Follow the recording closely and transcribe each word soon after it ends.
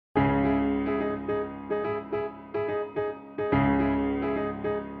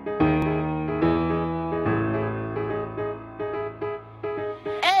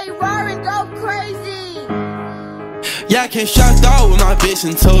Yeah, I came strapped out with my bitch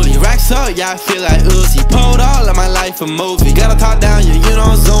and totally racks up, yeah, I feel like Uzi. Pulled all of my life a movie. Gotta talk down, yeah, you know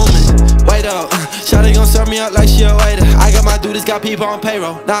I'm zooming. Wait up, shawty gon' serve me up like she a waiter. I got my dudes, got people on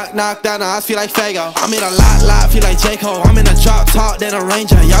payroll. Knock down, I feel like Fago. I'm in a lot, feel like J. Cole. I'm in a drop top, then a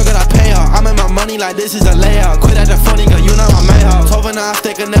Ranger. Y'all gotta pay up. I'm in my money like this is a layout. Quit at the funny, girl, you know I'm made up. 12 and I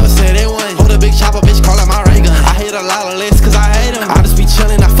stick, never say they win. Hold a big chopper, bitch, call it my ray gun. I hit a lot of lists, cause I hate them. I just be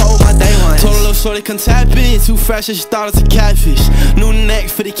chillin', I fold my day one. Told a little shorty, come tap in. Too fresh, she thought it's a catfish. New neck,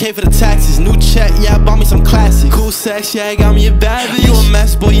 50K for the taxes. New check, yeah, I bought me some classics. Cool sex, yeah, I got me a bad bitch. You a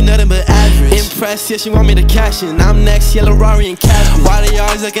mess, boy, you nothing but average. Impressed, yeah, she want me to cash in. I'm next, yellow Rarin and Cappy. Why they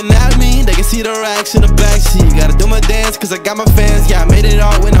always looking at me? They can see the racks in the backseat. Gotta do my dance, cause I got my fans. Yeah, I made it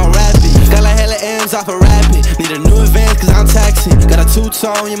all with no rapping. Got like hella M's off a rapping. Need a new advance, cause I'm taxing. Got a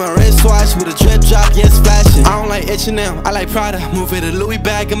two-tone in my wristwatch with a drip drop, yeah, it's flashing. I don't like H&M, I like Prada. Move it a Louis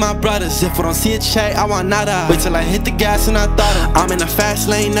bag in my brothers. If I don't see a check, I want nada. Wait till I hit the gas and I throttle. I'm in the fast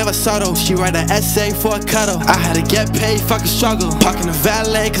lane, never subtle. She write an essay for a cuddle. I had to get paid, fucking struggle. Parking the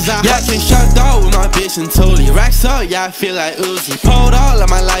valet, cause I came strapped out with my bitch and totally racks up, yeah, I feel like Uzi. Pulled all of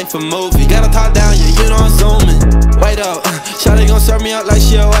my life a movie. Gotta talk down, yeah, you know I'm zooming. Wait up, shawty gon' serve me up like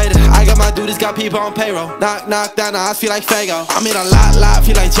she a waiter. I got my dudes, got people on payroll. Knock down, I feel like Fago. I'm in a lot,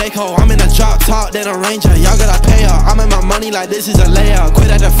 feel like J. Cole. I'm in a drop top, then a Ranger. Y'all gotta pay up. I'm in my money like this is a layout.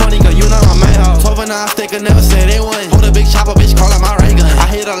 Quit at the funny, girl, you know I'm made up. 12 and I stick, never say they win. Hold a big chopper, bitch, call it my ray gun. I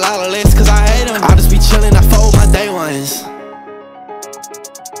hit a lot of lists.